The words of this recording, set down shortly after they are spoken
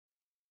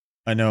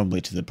I know I'm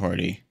late to the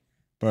party,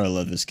 but I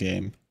love this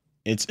game.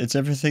 It's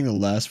everything the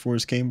last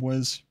Force game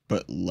was,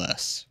 but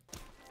less.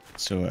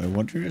 So I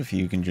wonder if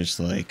you can just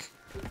like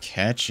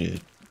catch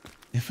it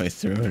if I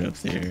throw it up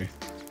there.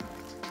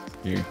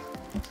 Here.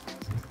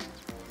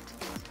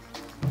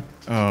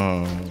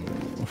 Oh.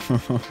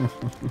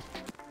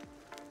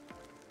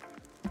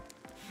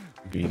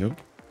 Here you go.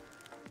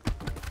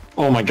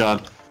 Oh my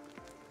god.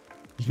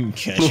 You can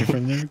catch it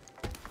from there?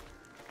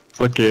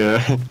 Fuck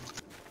yeah.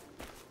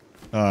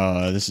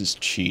 This is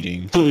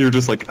cheating. You're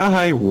just like,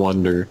 I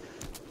wonder.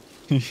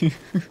 This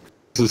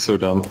is so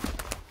dumb.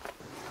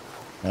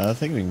 I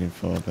think we can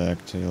fall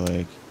back to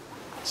like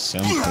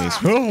someplace.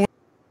 Oh!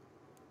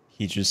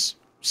 He's just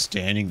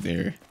standing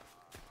there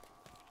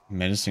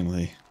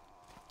menacingly.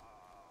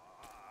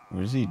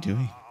 What is he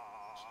doing?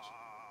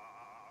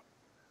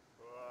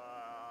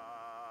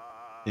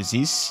 Is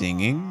he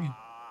singing?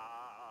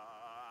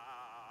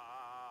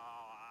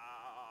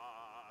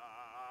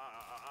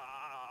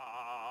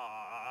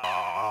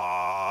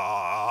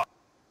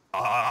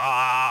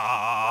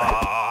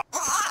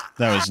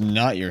 That was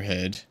not your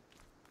head.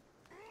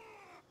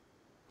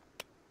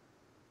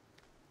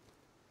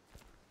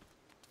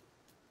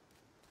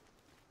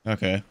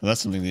 Okay, well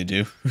that's something they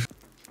do.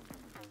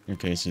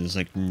 Okay, so there's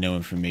like no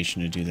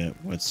information to do that.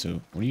 What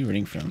are you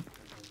running from?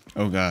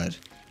 Oh god.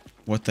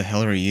 What the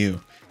hell are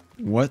you?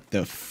 What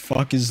the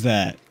fuck is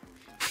that?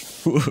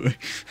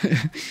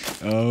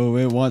 Oh,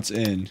 it wants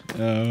in.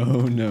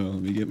 Oh no,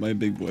 let me get my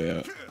big boy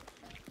out.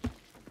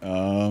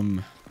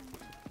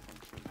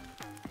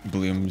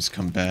 Blooms,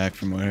 come back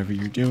from whatever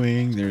you're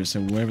doing. There's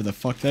whatever the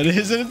fuck that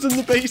is, and it's in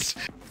the base!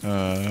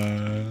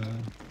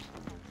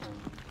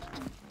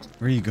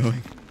 Where are you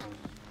going?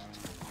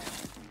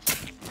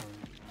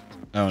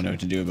 I don't know what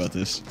to do about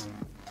this.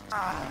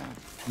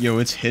 Yo,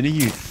 it's hitting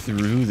you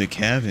through the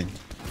cabin.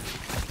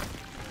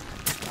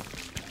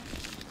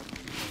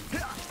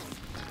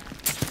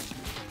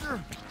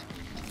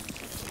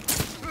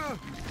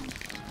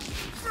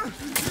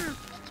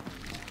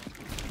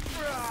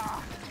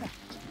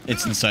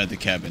 It's inside the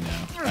cabin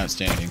now.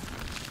 Outstanding.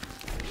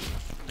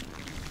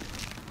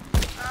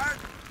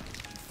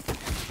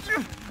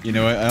 You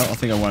know what? I don't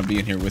think I want to be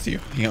in here with you.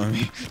 Hang on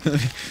with me.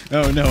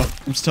 Oh no,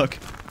 I'm stuck.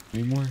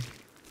 Any more?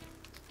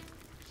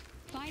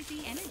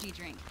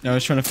 No, I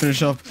was trying to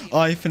finish off. Oh,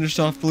 I finished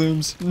off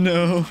Blooms.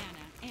 No.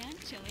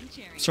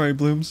 Sorry,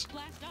 Blooms.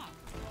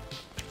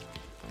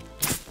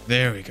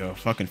 There we go.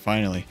 Fucking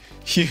finally.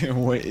 Yeah,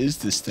 what is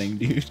this thing,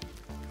 dude?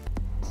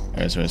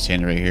 Alright, so I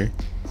stand right here.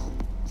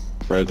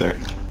 Right there.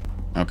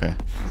 Okay.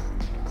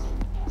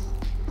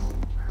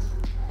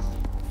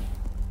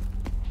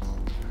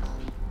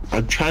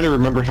 I'm trying to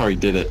remember how he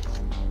did it.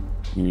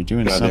 You were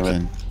doing God damn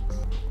something.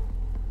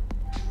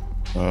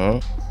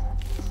 Oh.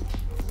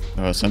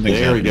 Oh, something's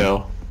There we happening.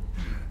 go.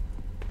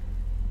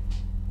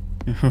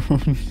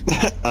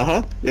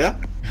 Uh-huh, yeah.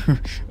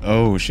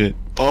 Oh, shit.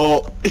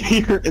 Oh,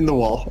 you're in the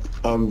wall.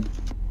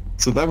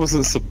 So that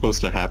wasn't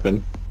supposed to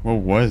happen. What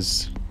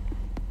was?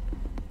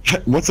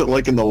 What's it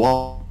like in the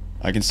wall?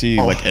 I can see,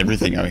 like,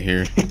 everything out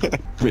here.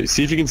 Wait,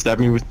 see if you can stab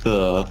me with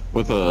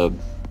a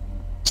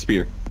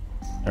spear.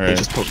 It Alright.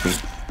 just poked me.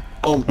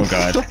 Oh, Oh,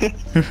 God.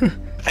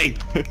 Hey!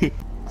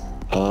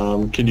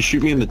 Can you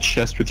shoot me in the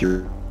chest with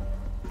your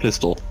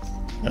pistol?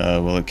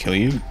 Will it kill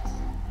you?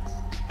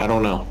 I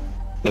don't know.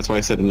 That's why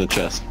I said in the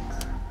chest.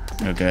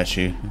 Oh, got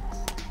you.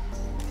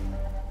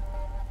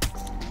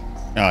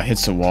 Oh, it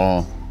hits the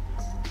wall.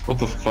 What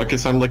the fuck? It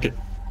sounded like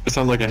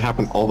it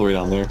happened all the way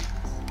down there.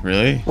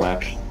 Really?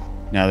 Whack.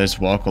 Now there's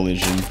wall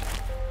collision.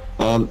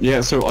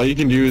 Yeah, so all you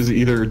can do is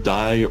either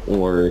die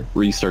or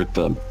restart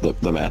the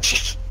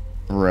match.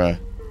 Bruh.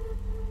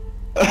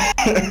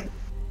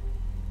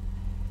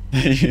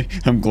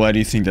 I'm glad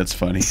you think that's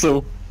funny.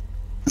 So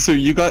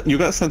you got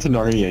sent to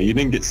Narnia, you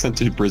didn't get sent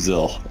to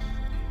Brazil.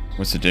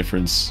 What's the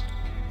difference?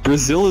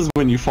 Brazil is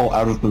when you fall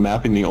out of the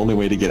map and the only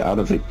way to get out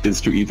of it is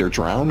to either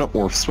drown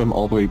or swim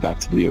all the way back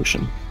to the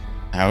ocean.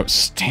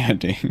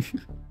 Outstanding.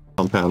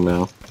 Compound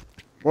now.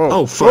 Whoa.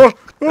 Oh fuck!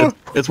 Whoa.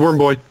 It's Worm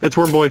Boy! It's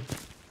Worm Boy!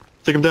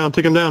 Take him down!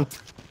 Take him down!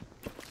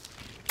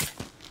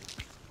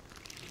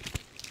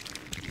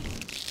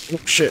 Oh,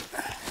 shit.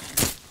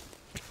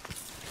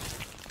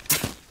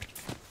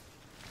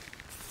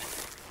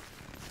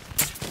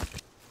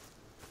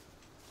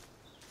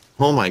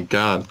 Oh my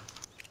god.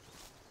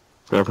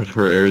 Grab it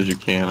for air as you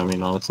can, I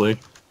mean, honestly.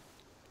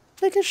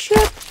 Take a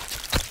shit.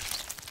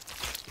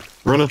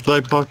 Run up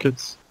thy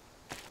pockets.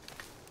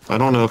 I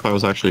don't know if I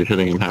was actually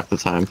hitting him half the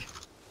time.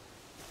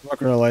 I'm not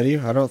gonna lie to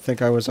you, I don't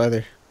think I was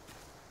either.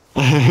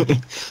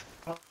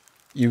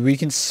 We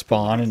can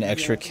spawn an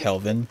extra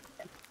Kelvin.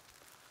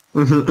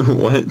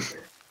 What?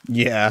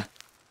 Yeah.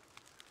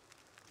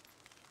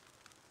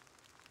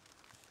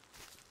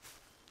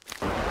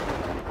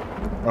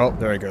 Oh,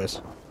 there he goes.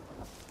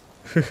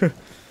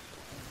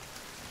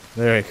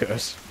 There he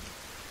goes.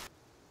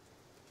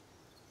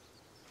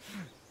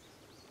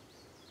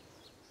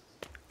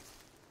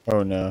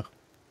 Oh no.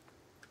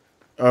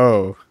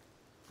 Oh.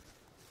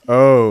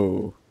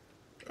 Oh.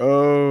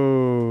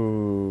 Oh.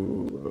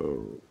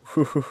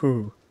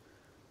 Whoo.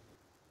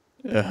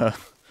 Yeah.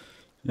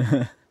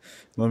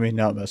 Let me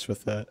not mess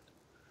with that.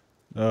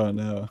 Oh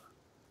no.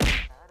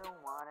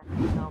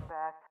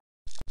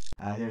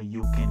 Either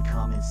you can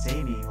come and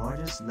save me, or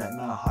just let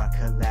my heart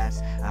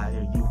collapse.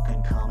 Either you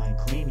can come and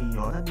clean me,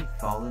 or let me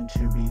fall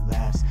into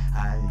relapse.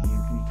 Either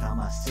you can become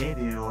my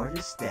savior, or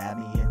just stab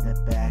me in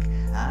the back.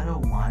 I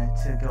don't want it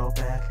to go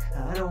back.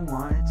 I don't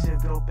want it to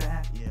go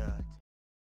back. Yeah.